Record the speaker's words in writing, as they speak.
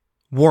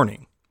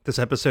Warning, this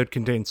episode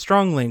contains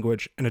strong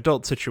language and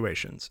adult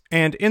situations,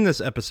 and in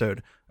this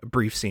episode, a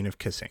brief scene of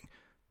kissing.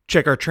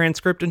 Check our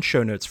transcript and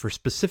show notes for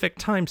specific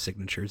time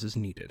signatures as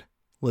needed.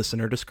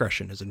 Listener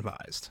discretion is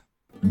advised.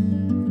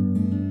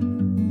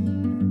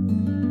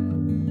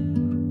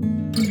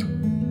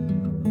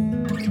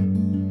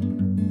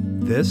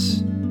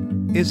 This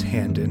is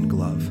Hand in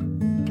Glove,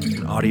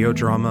 an audio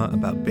drama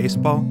about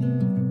baseball,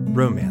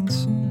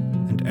 romance,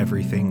 and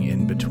everything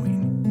in between.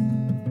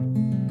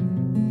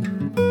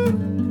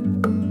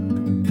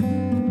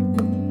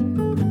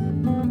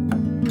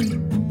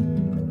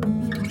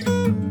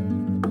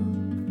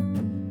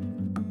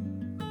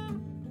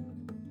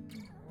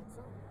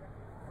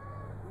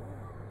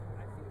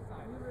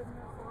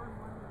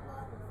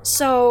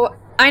 So,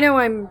 I know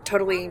I'm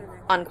totally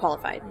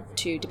unqualified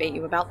to debate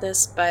you about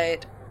this,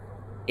 but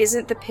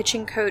isn't the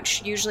pitching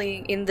coach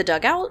usually in the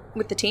dugout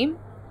with the team?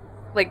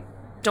 Like,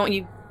 don't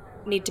you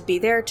need to be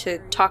there to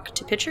talk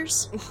to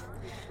pitchers?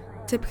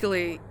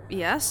 Typically,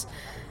 yes,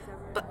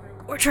 but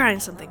we're trying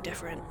something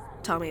different.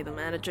 Tommy, the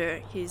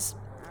manager, he's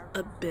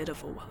a bit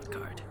of a wild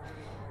card.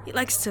 He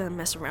likes to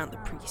mess around the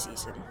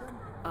preseason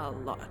a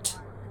lot.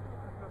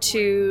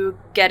 To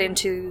get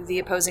into the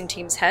opposing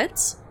team's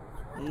heads?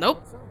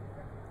 Nope.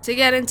 To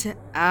get into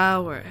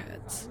our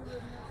heads.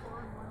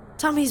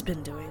 Tommy's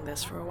been doing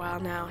this for a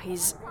while now.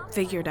 He's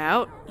figured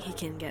out he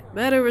can get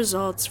better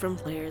results from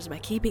players by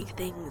keeping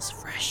things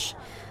fresh.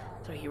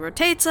 So he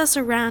rotates us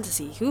around to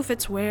see who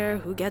fits where,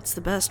 who gets the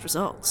best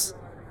results.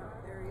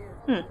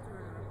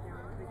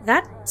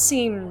 That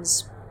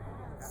seems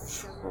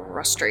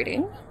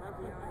frustrating.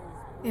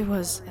 It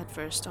was at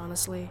first,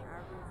 honestly.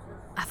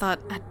 I thought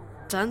I'd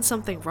done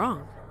something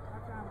wrong.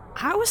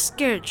 I was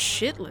scared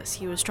shitless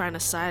he was trying to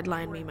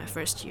sideline me my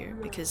first year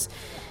because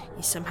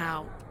he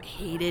somehow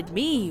hated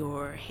me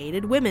or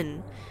hated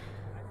women.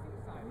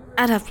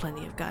 I'd have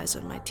plenty of guys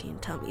on my team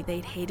tell me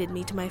they'd hated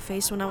me to my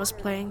face when I was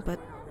playing,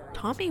 but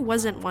Tommy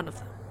wasn't one of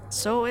them.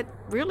 So it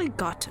really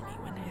got to me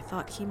when I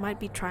thought he might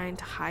be trying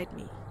to hide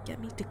me,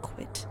 get me to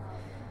quit.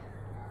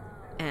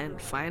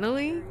 And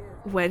finally,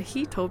 when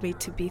he told me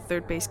to be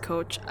third base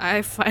coach,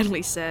 I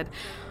finally said,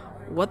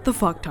 "What the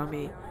fuck,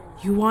 Tommy?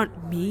 You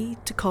want me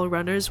to call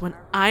runners when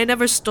I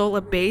never stole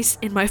a base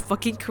in my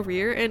fucking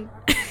career?" And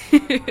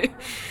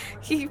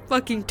he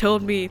fucking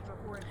told me,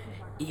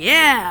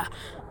 "Yeah,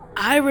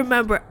 I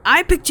remember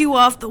I picked you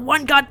off the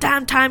one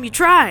goddamn time you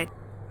tried.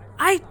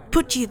 I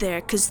put you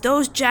there because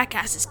those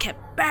jackasses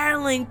kept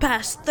barreling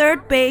past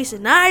third base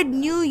and I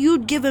knew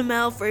you'd give him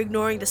hell for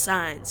ignoring the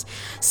signs.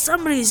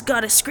 Somebody's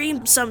gotta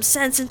scream some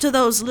sense into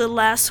those little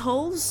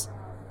assholes."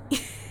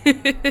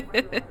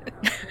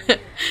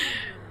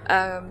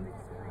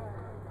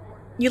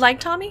 You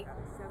like Tommy?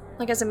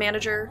 Like as a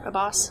manager, a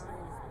boss?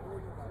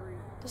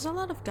 There's a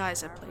lot of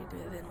guys I played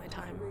with in my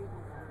time.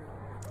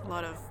 A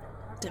lot of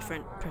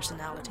different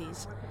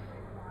personalities.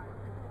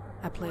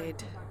 I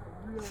played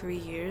 3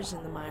 years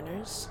in the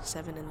minors,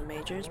 7 in the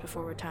majors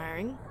before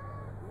retiring.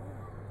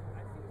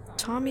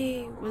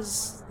 Tommy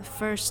was the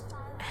first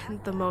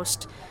and the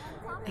most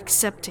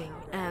accepting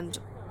and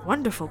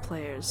wonderful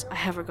players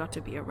I ever got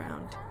to be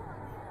around.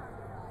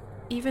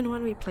 Even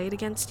when we played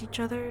against each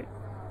other,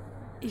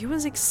 he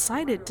was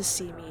excited to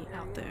see me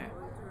out there.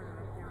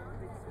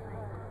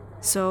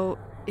 So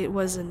it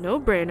was a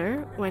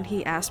no-brainer when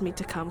he asked me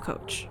to come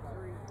coach.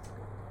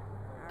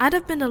 I'd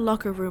have been a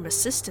locker room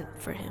assistant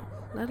for him,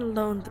 let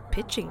alone the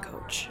pitching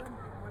coach.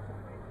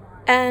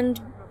 And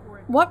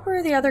what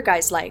were the other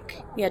guys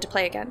like you had to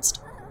play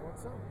against?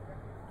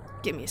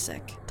 Give me a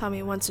sec.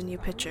 Tommy wants a new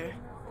pitcher.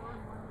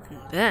 And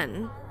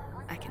then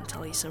I can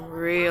tell you some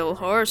real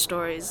horror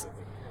stories.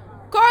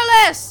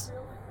 Corliss!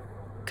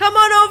 Come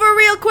on over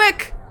real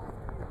quick!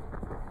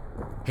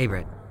 Hey,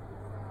 Brett.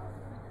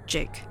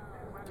 Jake,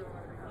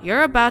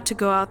 you're about to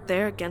go out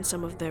there against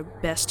some of their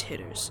best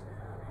hitters.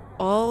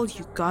 All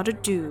you gotta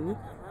do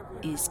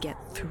is get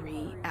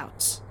 3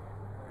 outs.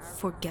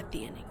 Forget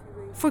the inning.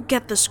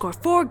 Forget the score.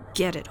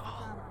 Forget it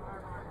all.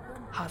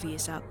 Javi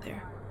is out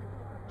there.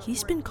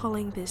 He's been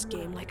calling this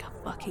game like a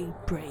fucking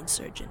brain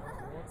surgeon.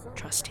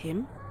 Trust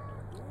him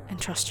and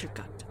trust your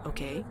gut,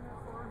 okay?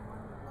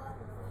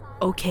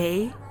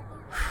 Okay?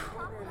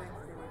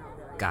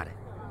 Got it.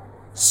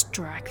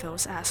 Strike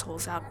those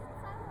assholes out.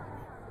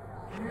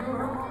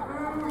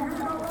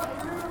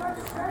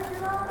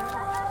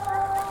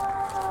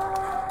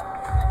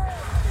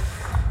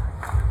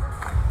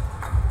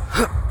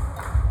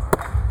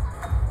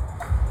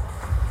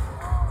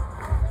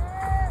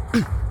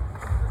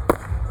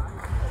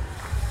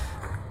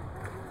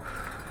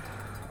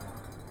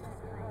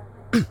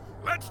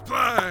 Let's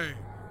play!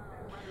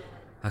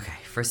 Okay,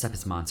 first up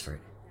is Monsford.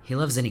 He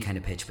loves any kind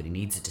of pitch, but he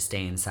needs it to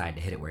stay inside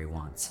to hit it where he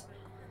wants.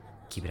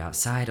 Keep it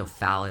outside, he'll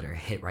foul it or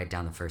hit right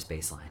down the first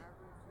baseline.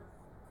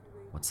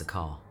 What's the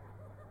call?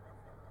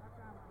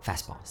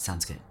 Fastball.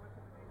 Sounds good.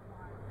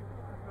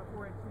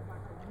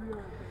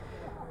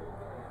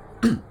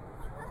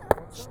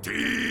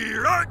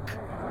 Steelak!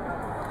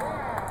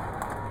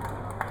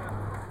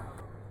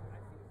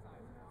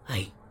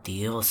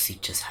 Ideals, he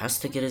just has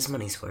to get his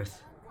money's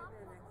worth.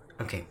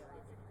 Okay.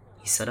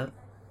 He's set up.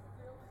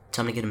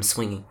 Time to get him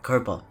swinging.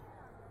 Curveball.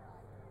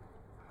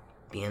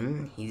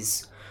 Bien.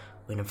 He's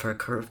waiting for a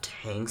curve to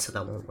hang, so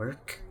that won't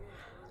work.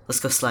 Let's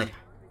go slider.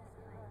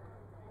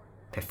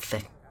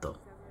 Perfecto.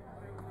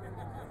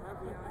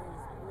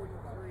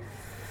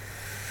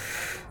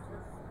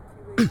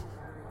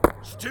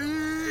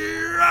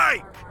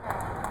 Strike!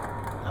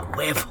 A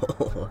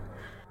huevo.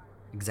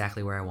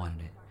 Exactly where I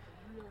wanted it.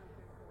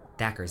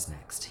 Thacker's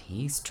next.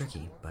 He's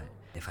tricky, but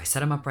if I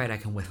set him up right, I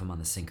can whiff him on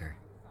the sinker.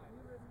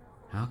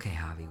 Okay,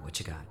 Javi, what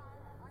you got?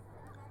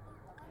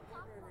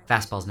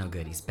 Fastball's no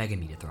good. He's begging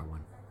me to throw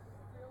one.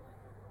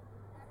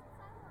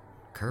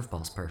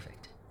 Curveball's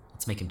perfect.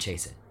 Let's make him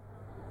chase it.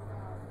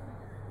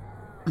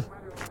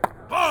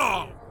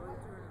 Ball!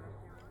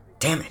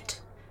 Damn it.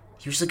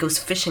 He usually goes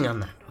fishing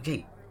on that.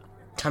 Okay,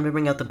 time to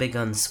bring out the big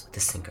guns with the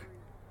sinker.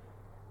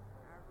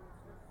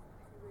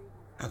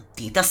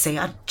 Maldita sea,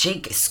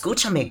 Jake,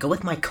 escúchame, go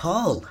with my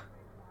call.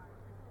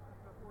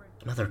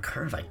 Another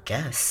curve, I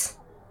guess.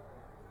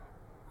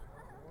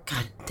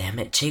 God damn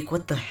it, Jake,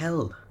 what the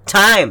hell?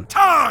 Time!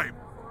 Time!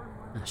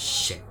 Oh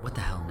shit, what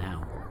the hell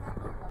now?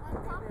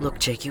 Look,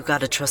 Jake, you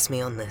gotta trust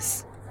me on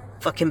this.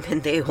 Fucking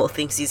Pendejo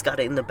thinks he's got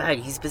it in the bag.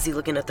 He's busy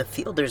looking at the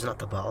fielders, not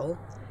the ball.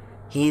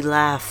 He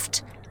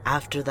laughed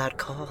after that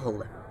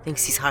call.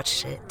 Thinks he's hot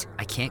shit.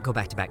 I can't go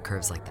back-to-back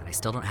curves like that. I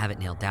still don't have it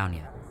nailed down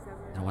yet.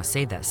 And I want to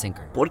save that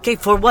sinker. Porque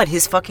for what?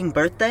 His fucking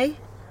birthday?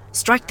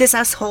 Strike this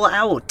asshole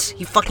out.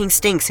 He fucking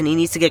stinks and he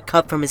needs to get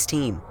cut from his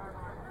team.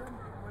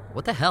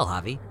 What the hell,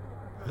 Javi?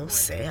 No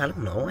say, I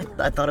don't know.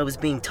 I thought I was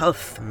being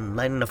tough and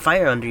lighting a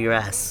fire under your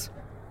ass.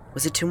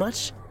 Was it too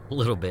much? A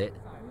little bit.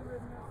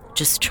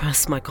 Just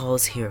trust my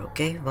calls here,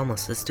 okay?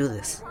 Vamos, let's do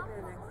this.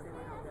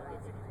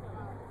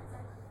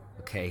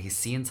 Okay, he's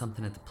seeing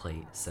something at the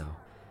plate, so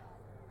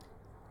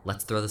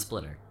let's throw the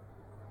splitter.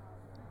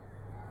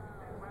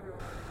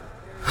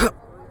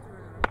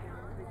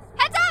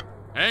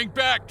 Hang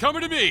back,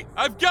 coming to me.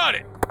 I've got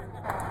it.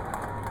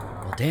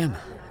 Well, damn,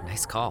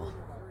 nice call.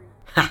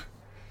 Ha!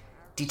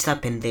 Teach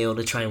that Pendejo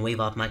to try and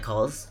wave off my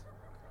calls.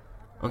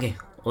 Okay,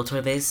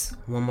 otra vez,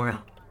 one more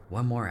out.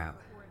 One more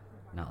out.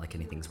 Not like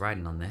anything's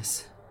riding on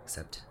this,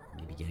 except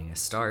maybe getting a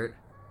start.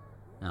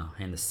 Oh,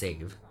 and the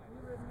save.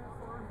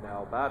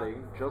 Now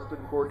batting, Justin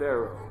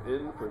Cordero.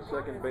 In for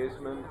second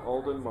baseman,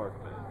 Alden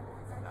Markman.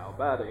 Now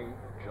batting,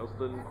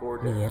 Justin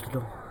Cordero.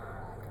 Mierda.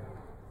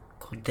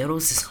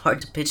 Cordero's as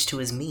hard to pitch to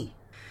as me.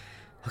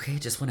 Okay,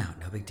 just one out,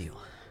 no big deal.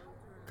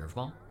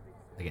 Curveball?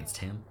 Against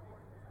him?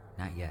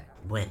 Not yet.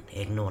 When?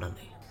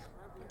 Ignórame.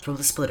 Throw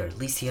the splitter, at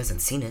least he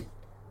hasn't seen it.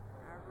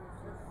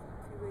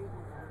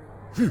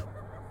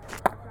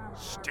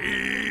 Strike!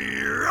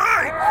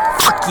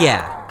 Fuck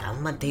yeah!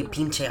 Calmate,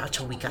 pinche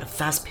hacho, we gotta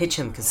fast pitch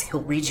him, cause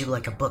he'll read you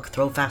like a book.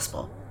 Throw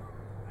fastball.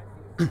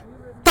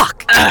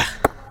 Fuck!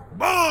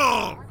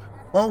 Ball!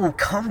 Whoa,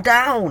 calm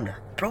down!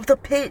 Throw the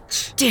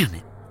pitch! Damn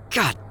it!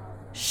 God!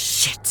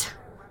 Shit!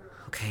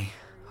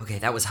 Okay,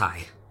 that was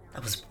high.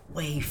 That was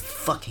way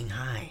fucking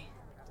high.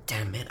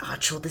 Damn it,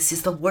 Acho, this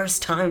is the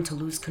worst time to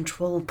lose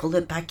control. Pull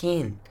it back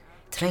in.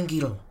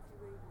 Tranquilo.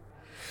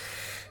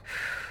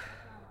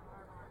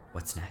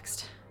 What's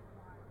next?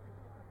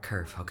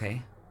 Curve,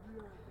 okay?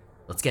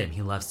 Let's get him,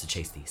 he loves to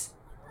chase these.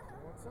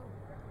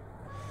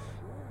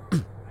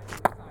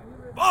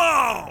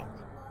 Ball!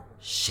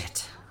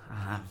 Shit.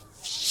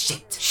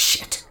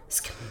 Shit. This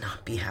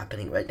cannot be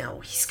happening right now.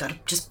 He's gotta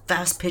just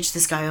fast pitch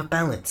this guy off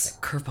balance.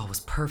 Curveball was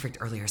perfect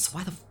earlier, so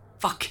why the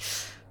fuck?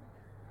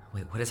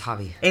 Wait, what is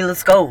Javi? Hey,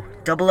 let's go.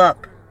 Double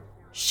up.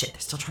 Shit, they're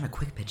still trying to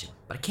quick pitch him.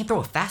 But I can't throw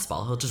a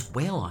fastball, he'll just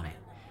wail on it.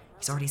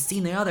 He's already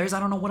seen the others,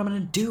 I don't know what I'm gonna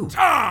do.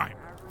 Time!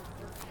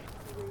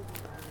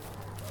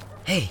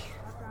 Hey,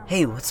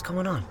 what's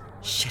going on?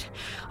 Shit,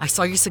 I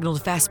saw your signal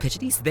to fast pitch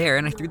and he's there,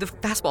 and I threw the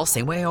fastball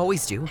same way I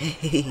always do.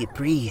 Hey,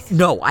 breathe.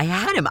 No, I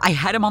had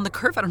him on the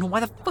curve, I don't know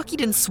why the fuck he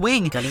didn't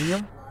swing.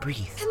 Cariño,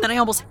 breathe. And then I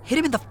almost hit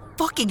him in the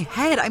fucking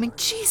head. I mean,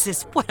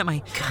 Jesus, what am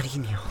I?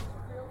 Cariño.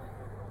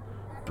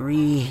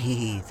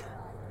 Breathe.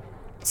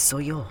 Soy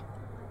yo.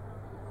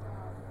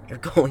 You're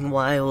going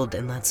wild,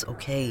 and that's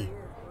okay.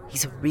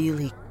 He's a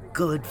really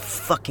good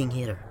fucking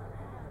hitter.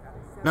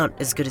 Not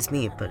as good as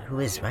me, but who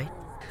is, right?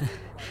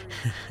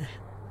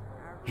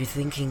 You're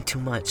thinking too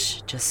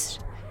much.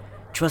 Just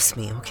trust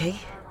me, okay?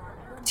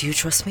 Do you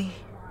trust me?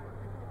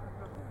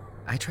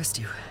 I trust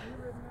you.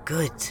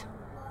 Good.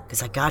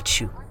 Because I got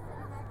you.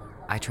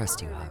 I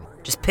trust you,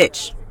 Javi. Just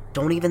pitch.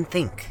 Don't even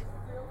think.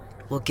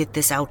 We'll get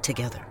this out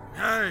together.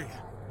 Hey,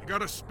 you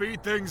gotta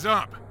speed things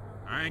up.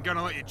 I ain't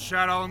gonna let you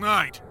chat all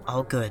night.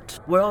 All good.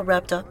 We're all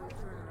wrapped up.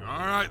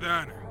 Alright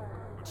then,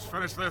 let's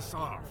finish this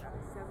off.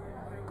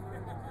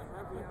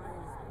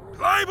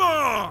 Play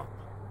ball!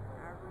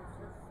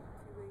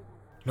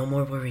 No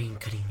more worrying,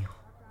 cariño.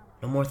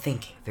 No more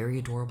thinking. Very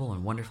adorable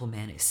and wonderful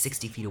man is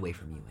 60 feet away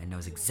from you and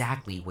knows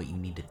exactly what you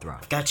need to throw.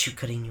 Got you,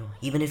 cariño.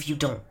 Even if you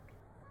don't.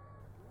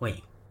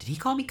 Wait. Did he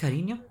call me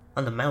cariño?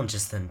 On the mound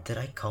just then, did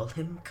I call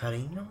him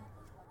cariño?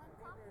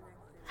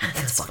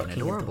 That's fucking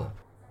adorable.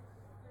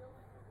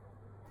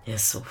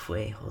 Eso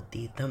fue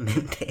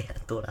jodidamente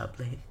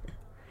adorable.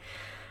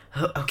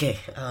 Okay,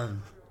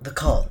 the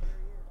call.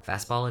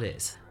 Fastball it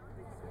is.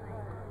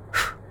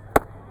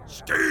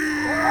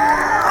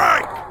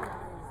 Strike!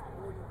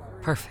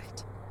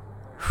 Perfect.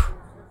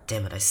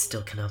 Damn it, I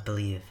still cannot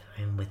believe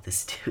I'm with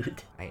this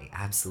dude. I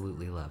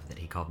absolutely love that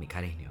he called me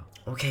cariño.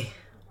 Okay,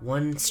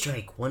 one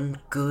strike, one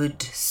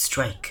good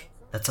strike.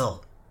 That's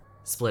all.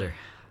 Splitter,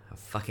 of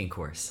fucking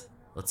course.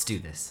 Let's do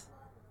this.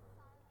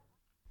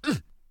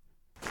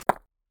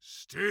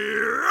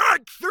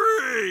 Strike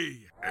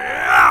 3!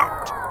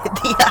 Out!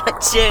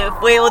 Diache,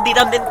 fue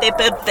jodidamente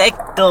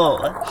perfecto.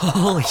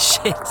 Holy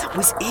shit! That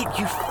was it,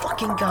 you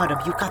fucking got him.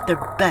 You got their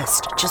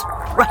best. Just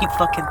right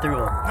fucking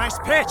through him. Nice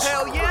pitch!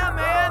 Hell yeah,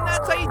 man!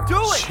 That's how you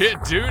do it!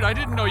 Shit, dude, I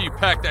didn't know you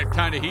packed that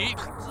kind of heat.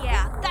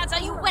 Yeah, that's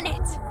how you win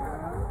it!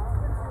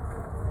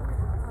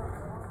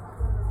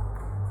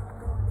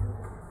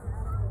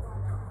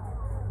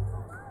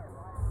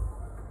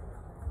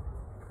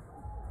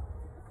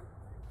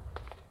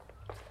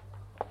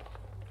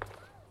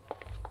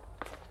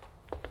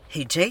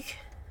 Hey, Jake,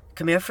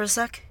 come here for a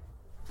sec.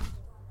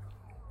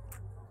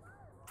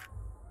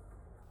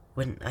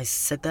 When I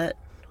said that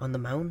on the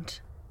mound,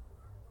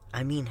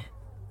 I mean it.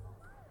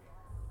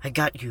 I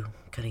got you,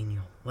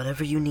 cariño.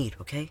 Whatever you need,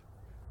 okay?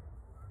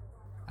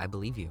 I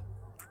believe you,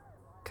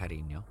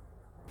 cariño.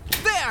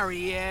 There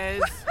he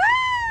is!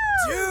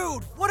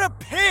 Dude, what a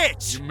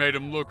pitch! You made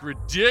him look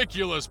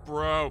ridiculous,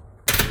 bro.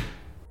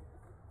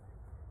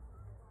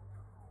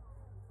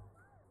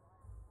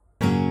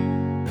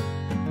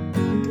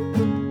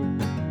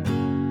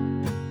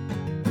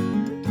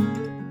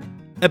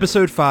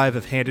 Episode 5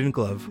 of Hand in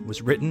Glove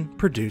was written,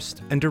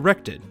 produced, and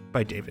directed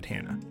by David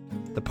Hanna.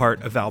 The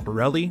part of Val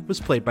Borelli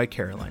was played by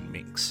Caroline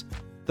Meeks.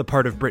 The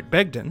part of Britt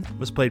Begden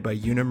was played by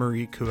Una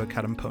Marie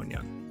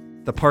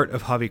Kua-Katamponian. The part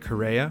of Javi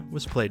Correa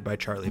was played by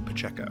Charlie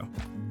Pacheco.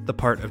 The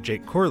part of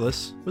Jake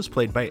Corliss was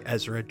played by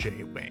Ezra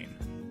J. Wayne.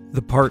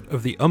 The part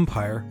of the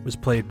umpire was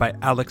played by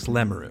Alex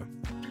Lemeru.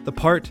 The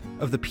part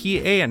of the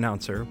PA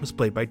announcer was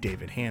played by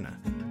David Hanna.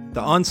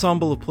 The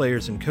ensemble of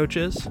players and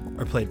coaches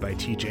are played by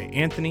TJ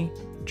Anthony,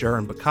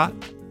 Jaron Bakat,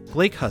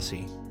 Blake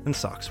Hussey, and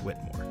Sox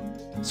Whitmore.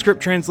 Script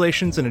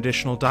translations and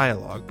additional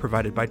dialogue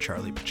provided by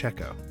Charlie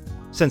Pacheco.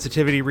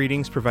 Sensitivity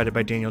readings provided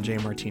by Daniel J.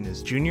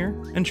 Martinez Jr.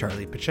 and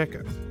Charlie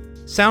Pacheco.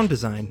 Sound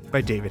design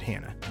by David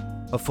Hanna.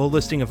 A full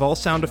listing of all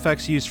sound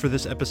effects used for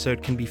this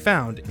episode can be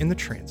found in the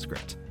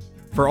transcript.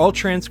 For all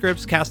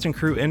transcripts, cast and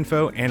crew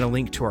info, and a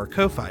link to our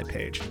Ko-Fi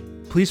page,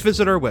 please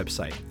visit our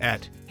website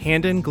at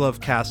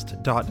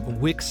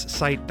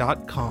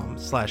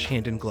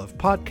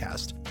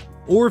handinglovecast.wixsite.com/handinglovepodcast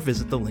or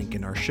visit the link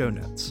in our show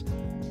notes.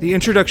 The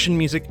introduction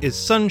music is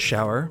Sun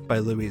Shower by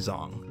Louis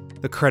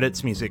Zong. The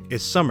credits music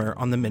is Summer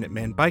on the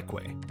Minuteman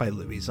Bikeway by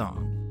Louis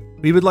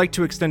Zong. We would like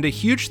to extend a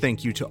huge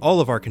thank you to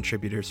all of our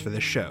contributors for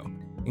this show,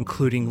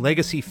 including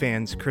legacy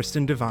fans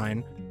Kristen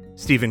Devine,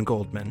 Stephen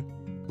Goldman,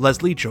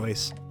 Leslie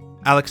Joyce,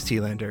 Alex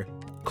Thielander,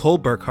 Cole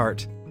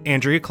Burkhart,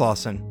 Andrea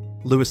Clausen,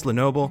 Louis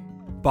Lenoble,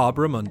 Bob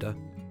Ramunda,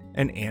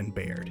 and Ann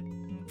Baird.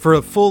 For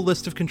a full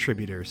list of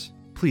contributors,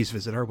 please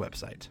visit our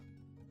website.